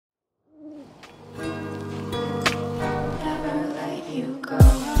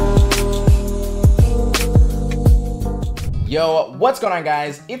Yo, what's going on,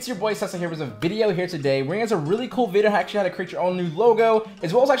 guys? It's your boy Seso here with a video here today. We're gonna get a really cool video actually how to create your own new logo,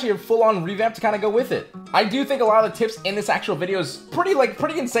 as well as actually a full-on revamp to kind of go with it. I do think a lot of the tips in this actual video is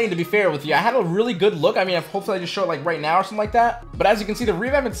pretty insane, to be fair with you. I had a really good look. I mean, hopefully I just show it like right now or something like that. But as you can see, the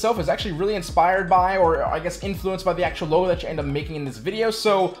revamp itself is actually really inspired by, or I guess influenced by, the actual logo that you end up making in this video.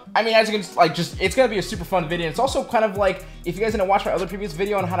 So, I mean, as you can it's gonna be a super fun video. It's also kind of like, if you guys didn't watch my other previous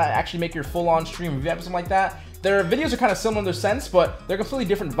video on how to actually make your full-on stream revamp or something like that, their videos are kind of similar in their sense, but they're completely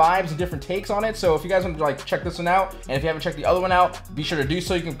different vibes and different takes on it. So if you guys want to like check this one out, and if you haven't checked the other one out, be sure to do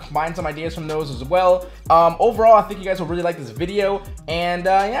so. You can combine some ideas from those as well. Overall, I think you guys will really like this video. And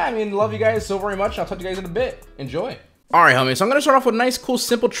yeah, I mean, love you guys so very much. I'll talk to you guys in a bit. Enjoy. Alright, homies, so I'm going to start off with nice, cool,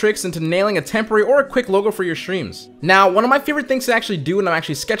 simple tricks into nailing a temporary or a quick logo for your streams. Now, one of my favorite things to actually do when I'm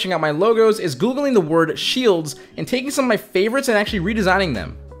actually sketching out my logos is Googling the word shields and taking some of my favorites and actually redesigning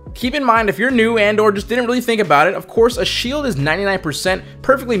them. Keep in mind, if you're new and or just didn't really think about it, of course, a shield is 99%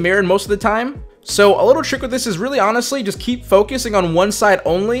 perfectly mirrored most of the time. So a little trick with this is really honestly just keep focusing on one side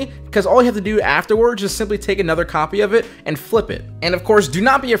only, because all you have to do afterwards is simply take another copy of it and flip it. And of course, do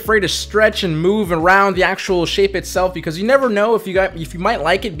not be afraid to stretch and move around the actual shape itself, because you never know if you might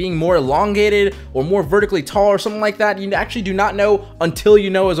like it being more elongated or more vertically tall or something like that. You actually do not know until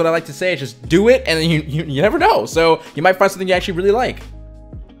you know, is what I like to say. It's just do it, and then you never know. So you might find something you actually really like.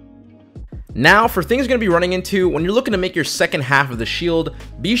 Now, for things you're going to be running into when you're looking to make your second half of the shield,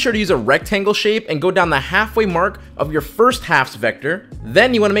 be sure to use a rectangle shape and go down the halfway mark of your first half's vector.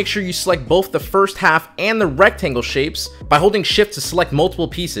 Then you want to make sure you select both the first half and the rectangle shapes by holding shift to select multiple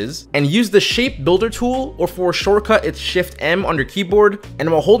pieces, and use the shape builder tool, or for a shortcut it's shift M on your keyboard.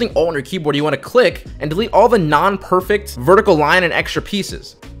 And while holding Alt on your keyboard, you want to click and delete all the non-perfect vertical line and extra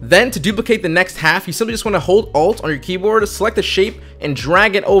pieces. Then to duplicate the next half, you simply just want to hold Alt on your keyboard, select the shape and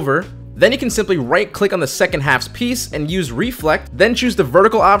drag it over. Then you can simply right click on the second half's piece and use reflect, then choose the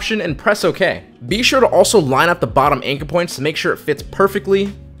vertical option and press OK. Be sure to also line up the bottom anchor points to make sure it fits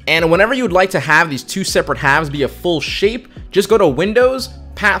perfectly. And whenever you would like to have these two separate halves be a full shape, just go to Windows,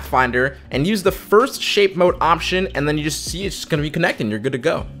 Pathfinder, and use the first shape mode option, and then you just see it's just going to be connecting. You're good to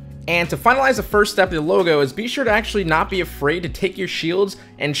go. And to finalize the first step of the logo is be sure to actually not be afraid to take your shields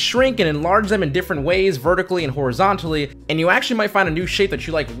and shrink and enlarge them in different ways, vertically and horizontally, and you actually might find a new shape that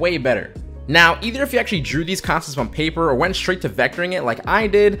you like way better. Now, either if you actually drew these concepts on paper or went straight to vectoring it like I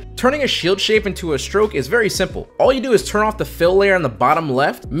did, turning a shield shape into a stroke is very simple. All you do is turn off the fill layer on the bottom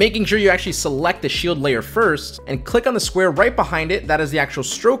left, making sure you actually select the shield layer first, and click on the square right behind it, that is the actual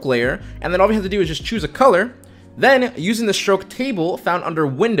stroke layer, and then all you have to do is just choose a color. Then, using the stroke table found under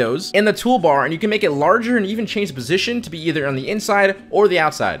Windows in the toolbar, and you can make it larger and even change the position to be either on the inside or the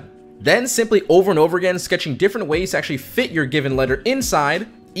outside. Then, simply over and over again, sketching different ways to actually fit your given letter inside.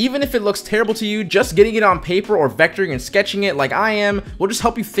 Even if it looks terrible to you, just getting it on paper or vectoring and sketching it like I am will just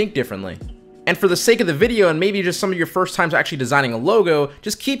help you think differently. And for the sake of the video, and maybe just some of your first times actually designing a logo,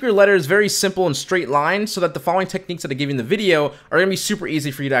 just keep your letters very simple and straight lines so that the following techniques that I give you in the video are going to be super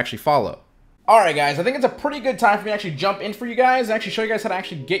easy for you to actually follow. Alright guys, I think it's a pretty good time for me to actually jump in for you guys and actually show you guys how to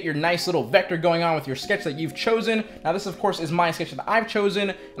actually get your nice little vector going on with your sketch that you've chosen. Now this of course is my sketch that I've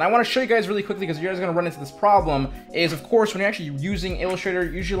chosen, and I want to show you guys really quickly, because you guys are going to run into this problem, is of course when you're actually using Illustrator,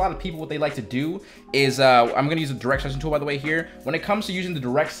 usually a lot of people what they like to do is, I'm going to use the direct selection tool by the way here. When it comes to using the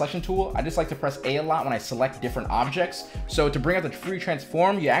direct selection tool, I just like to press A a lot when I select different objects. So to bring out the free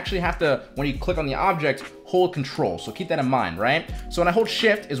transform, you actually have to, when you click on the object, hold control. So keep that in mind, right? So when I hold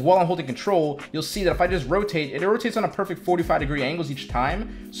shift, is while I'm holding control, you'll see that if I just rotate, it rotates on a perfect 45-degree angles each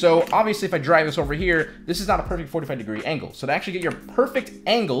time. So obviously if I drag this over here, this is not a perfect 45-degree angle. So to actually get your perfect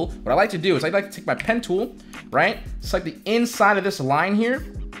angle, what I like to do is I like to take my pen tool, right? Select the inside of this line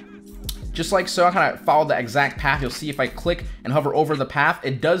here, just like so. I kind of follow the exact path. You'll see if I click and hover over the path,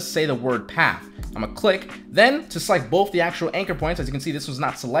 it does say the word path. I'm gonna click. Then to select both the actual anchor points, as you can see this was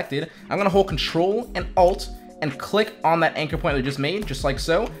not selected, I'm gonna hold Control and Alt and click on that anchor point we just made, just like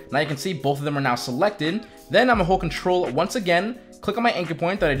so. Now you can see both of them are now selected. Then I'm gonna hold Control once again, click on my anchor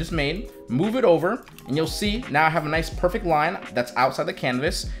point that I just made, move it over, and you'll see now I have a nice perfect line that's outside the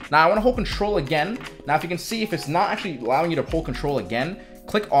canvas. Now I wanna hold Control again. Now if you can see, if it's not actually allowing you to hold Control again,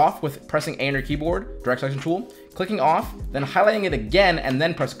 click off with pressing A on your keyboard, direct selection tool, clicking off, then highlighting it again, and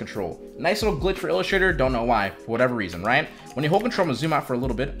then press Control. Nice little glitch for Illustrator, don't know why, for whatever reason, right? When you hold Control, I'm gonna zoom out for a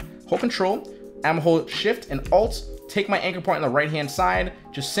little bit, hold Control, I'm gonna hold Shift and Alt take my anchor point on the right-hand side,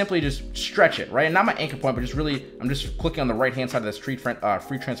 just simply just stretch it, right? And not my anchor point, but just really, I'm just clicking on the right-hand side of this free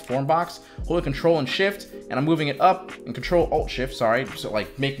transform box, holding Control and Shift, and I'm moving it up, and Control Alt Shift, sorry, so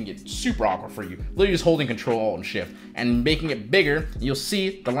like making it super awkward for you. Literally just holding Control Alt and Shift and making it bigger. You'll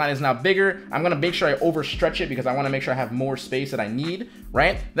see the line is now bigger. I'm gonna make sure I overstretch it because I wanna make sure I have more space that I need,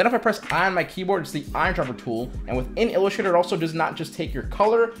 right? Then if I press I on my keyboard, it's the eyedropper tool, and within Illustrator, it also does not just take your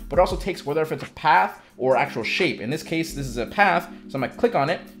color, but also takes whether if it's a path or actual shape. In this case, this is a path, so I'm gonna click on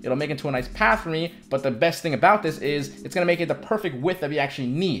it. It'll make it into a nice path for me, but the best thing about this is it's gonna make it the perfect width that we actually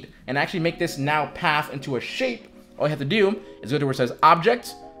need, and actually make this now path into a shape. All you have to do is go to where it says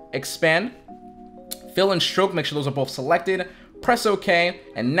Object, Expand, Fill and Stroke, make sure those are both selected, press OK,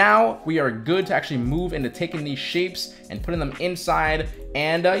 and now we are good to actually move into taking these shapes and putting them inside.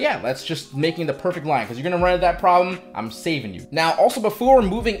 And yeah, that's just making the perfect line, because you're gonna run into that problem, I'm saving you. Now, also before we're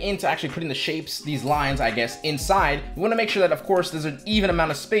moving into actually putting the shapes, these lines, I guess, inside, we wanna make sure that, of course, there's an even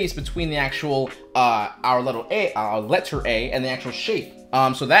amount of space between the actual, our letter A, and the actual shape.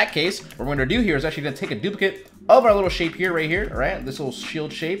 So that case, what we're gonna do here is actually gonna take a duplicate of our little shape here, right here, all right? This little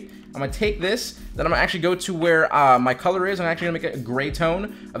shield shape. I'm gonna take this, then I'm gonna actually go to where my color is. I'm actually gonna make it a gray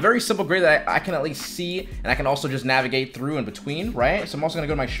tone, a very simple gray that I can at least see, and I can also just navigate through in between, right? So I'm also gonna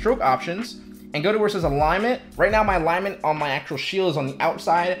go to my stroke options and go to where it says alignment. Right now, my alignment on my actual shield is on the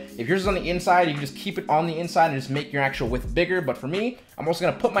outside. If yours is on the inside, you can just keep it on the inside and just make your actual width bigger. But for me, I'm also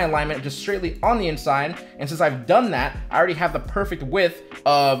gonna put my alignment just straightly on the inside. And since I've done that, I already have the perfect width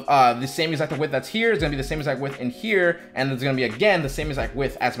of the same exact width that's here. It's gonna be the same exact width in here. And it's gonna be, again, the same exact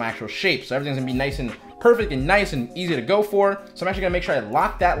width as my actual shape. So everything's gonna be nice and perfect and nice and easy to go for. So I'm actually gonna make sure I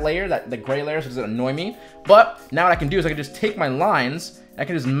lock that layer, the gray layer, so it doesn't annoy me. But now what I can do is I can just take my lines, I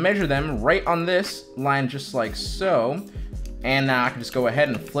can just measure them right on this line, just like so. And now I can just go ahead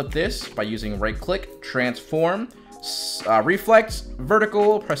and flip this by using right click, transform, reflect,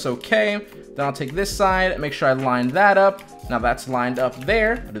 vertical, press OK. Then I'll take this side, make sure I line that up. Now that's lined up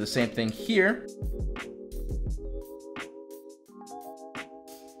there. I'll do the same thing here.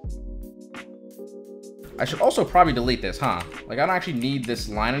 I should also probably delete this, huh? Like, I don't actually need this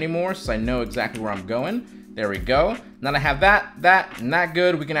line anymore since I know exactly where I'm going. There we go. Now that I have that, and that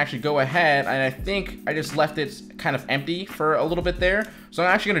good, we can actually go ahead, and I think I just left it kind of empty for a little bit there. So what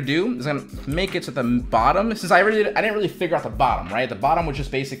I'm actually gonna do is I'm gonna make it to the bottom. Since I didn't really figure out the bottom, right? The bottom was just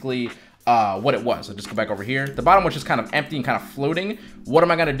basically what it was. So just go back over here. The bottom was just kind of empty and kind of floating. What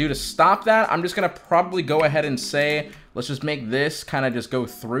am I gonna do to stop that? I'm just gonna probably go ahead and say, let's just make this kind of just go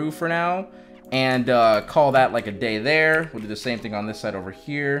through for now, and call that like a day there. We'll do the same thing on this side over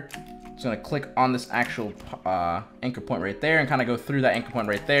here. Just gonna click on this actual anchor point right there and kind of go through that anchor point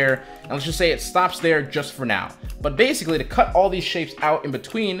right there. And let's just say it stops there just for now. But basically, to cut all these shapes out in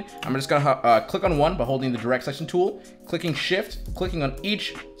between, I'm just gonna click on one by holding the direct selection tool, clicking shift, clicking on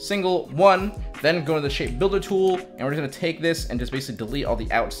each single one, then go to the shape builder tool, and we're just gonna take this and just basically delete all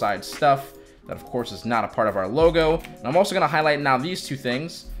the outside stuff that, of course, is not a part of our logo. And I'm also gonna highlight now these two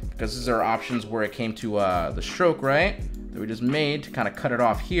things, because these are options where it came to the stroke, right? That we just made to kind of cut it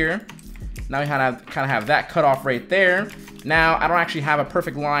off here. Now we kind of have that cut off right there. Now, I don't actually have a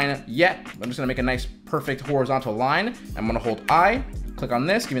perfect line yet. I'm just gonna make a nice, perfect horizontal line. I'm gonna hold I, click on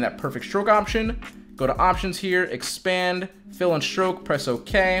this, give me that perfect stroke option. Go to options here, expand, fill and stroke, press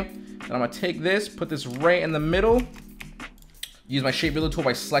OK. Then I'm gonna take this, put this right in the middle. Use my shape builder tool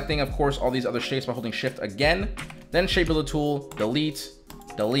by selecting, of course, all these other shapes by holding shift again. Then shape builder tool, delete,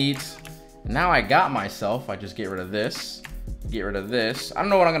 delete. Now I got myself, I just get rid of this. Get rid of this. I don't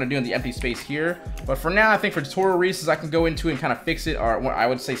know what I'm gonna do in the empty space here, but for now, I think for tutorial reasons, I can go into and kind of fix it, or I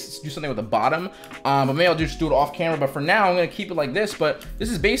would say do something with the bottom. But maybe I'll just do it off camera. But for now, I'm gonna keep it like this. But this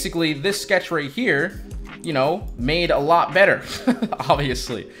is basically this sketch right here, you know, made a lot better,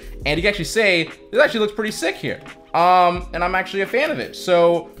 obviously. And you can actually say this actually looks pretty sick here. And I'm actually a fan of it.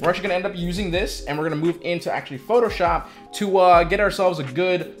 So we're actually gonna end up using this, and we're gonna move into actually Photoshop to get ourselves a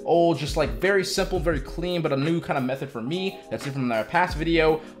good old, just like very simple, very clean, but a new kind of method for me. That's it from our past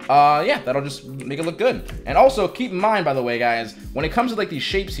video. Yeah, that'll just make it look good. And also keep in mind, by the way, guys, when it comes to like these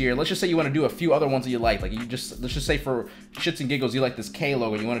shapes here, let's just say you want to do a few other ones that you like you just, let's just say for shits and giggles, you like this K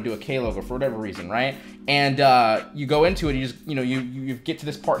logo, and you want to do a K logo for whatever reason, right? And you go into it, you just, you know, you get to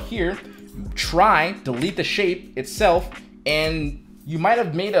this part here, try, delete the shape itself, and you might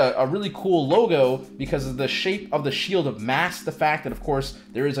have made a really cool logo because of the shape of the shield masks the fact that, of course,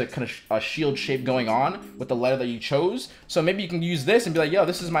 there is a kind of a shield shape going on with the letter that you chose. So maybe you can use this and be like, yo,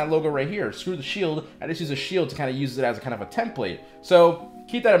 this is my logo right here. Screw the shield. I just use a shield to kind of use it as a kind of a template. So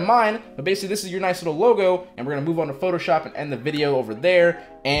keep that in mind. But basically, this is your nice little logo, and we're gonna move on to Photoshop and end the video over there.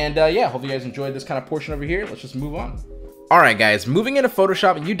 And yeah, hope you guys enjoyed this kind of portion over here. Let's just move on. Alright guys, moving into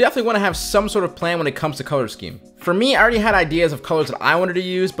Photoshop, you definitely want to have some sort of plan when it comes to color scheme. For me, I already had ideas of colors that I wanted to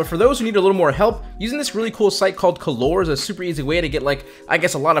use, but for those who need a little more help, using this really cool site called Kalypso is a super easy way to get, like, I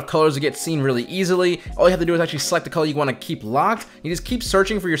guess a lot of colors to get seen really easily. All you have to do is actually select the color you want to keep locked. You just keep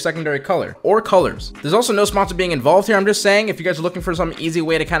searching for your secondary color, or colors. There's also no sponsor being involved here. I'm just saying, if you guys are looking for some easy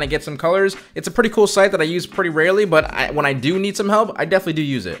way to kind of get some colors, it's a pretty cool site that I use pretty rarely, but when I do need some help, I definitely do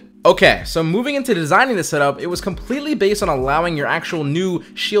use it. Okay, so moving into designing the setup, it was completely based on allowing your actual new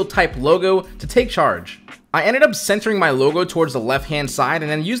shield type logo to take charge. I ended up centering my logo towards the left hand side and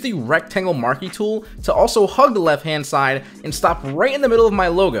then used the rectangle marquee tool to also hug the left hand side and stop right in the middle of my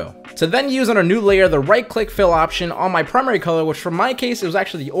logo. To then use on a new layer the right click fill option on my primary color, which for my case it was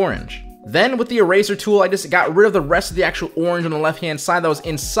actually the orange. Then with the eraser tool, I just got rid of the rest of the actual orange on the left hand side that was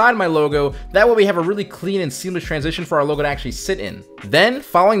inside my logo. That way we have a really clean and seamless transition for our logo to actually sit in. Then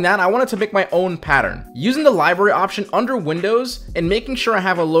following that, I wanted to make my own pattern. Using the library option under Windows and making sure I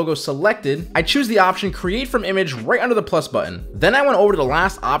have a logo selected, I choose the option create from image right under the plus button. Then I went over to the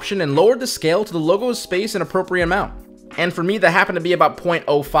last option and lowered the scale to the logo's space an appropriate amount. And for me, that happened to be about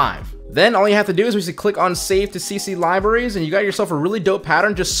 0.05. Then all you have to do is basically click on Save to CC Libraries, and you got yourself a really dope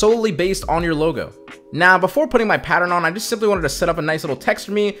pattern just solely based on your logo. Now, before putting my pattern on, I just simply wanted to set up a nice little text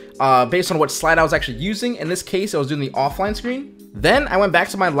for me based on what slide I was actually using. In this case, I was doing the offline screen. Then I went back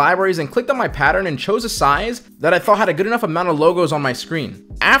to my libraries and clicked on my pattern and chose a size that I thought had a good enough amount of logos on my screen.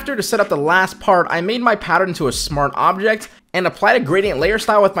 After, to set up the last part, I made my pattern into a smart object and applied a gradient layer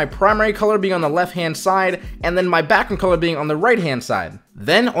style with my primary color being on the left hand side and then my background color being on the right hand side.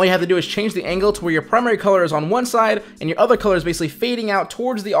 Then all you have to do is change the angle to where your primary color is on one side and your other color is basically fading out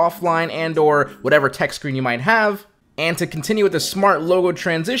towards the offline and or whatever text screen you might have. And to continue with the smart logo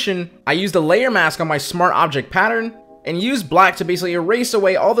transition, I used a layer mask on my smart object pattern and use black to basically erase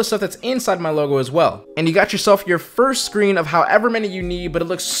away all the stuff that's inside my logo as well. And you got yourself your first screen of however many you need, but it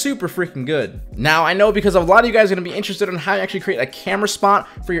looks super freaking good. Now, I know because a lot of you guys are gonna be interested in how you actually create a camera spot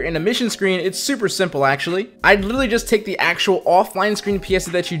for your intermission screen. It's super simple, actually. I'd literally just take the actual offline screen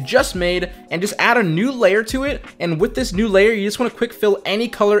PSD that you just made and just add a new layer to it. And with this new layer, you just wanna quick fill any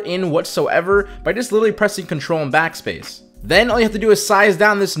color in whatsoever by just literally pressing Control and Backspace. Then all you have to do is size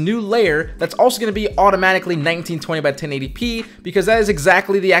down this new layer that's also going to be automatically 1920 by 1080p because that is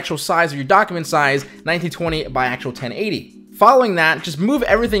exactly the actual size of your document size, 1920 by actual 1080. Following that, just move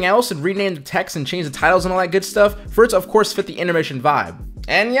everything else and rename the text and change the titles and all that good stuff for it to of course fit the intermission vibe.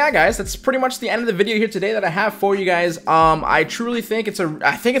 And yeah, guys, that's pretty much the end of the video here today that I have for you guys. I truly think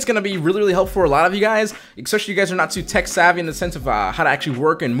it's gonna be really helpful for a lot of you guys, especially you guys are not too tech savvy in the sense of how to actually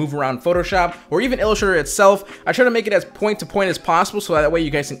work and move around Photoshop or even Illustrator itself. I try to make it as point to point as possible so that way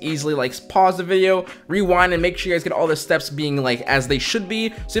you guys can easily like pause the video, rewind, and make sure you guys get all the steps being like as they should be,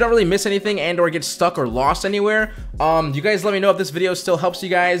 so you don't really miss anything and or get stuck or lost anywhere. You guys let me know if this video still helps you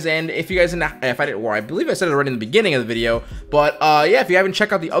guys, and if you guys I believe I said it already in the beginning of the video, but yeah, if you haven't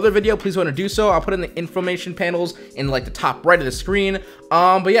checked out the other video, please want to do so. I'll put in the information panels in like the top right of the screen.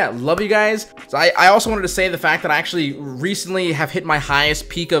 But yeah, love you guys. So I also wanted to say the fact that I actually recently have hit my highest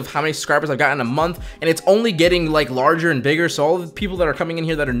peak of how many subscribers I've gotten in a month, and it's only getting like larger and bigger. So all the people that are coming in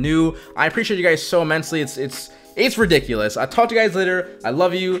here that are new, I appreciate you guys so immensely. It's ridiculous. I'll talk to you guys later. I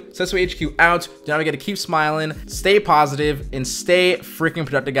love you. Seso HQ out. Do not forget to keep smiling, stay positive, and stay freaking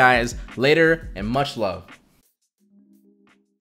productive, guys. Later, and much love.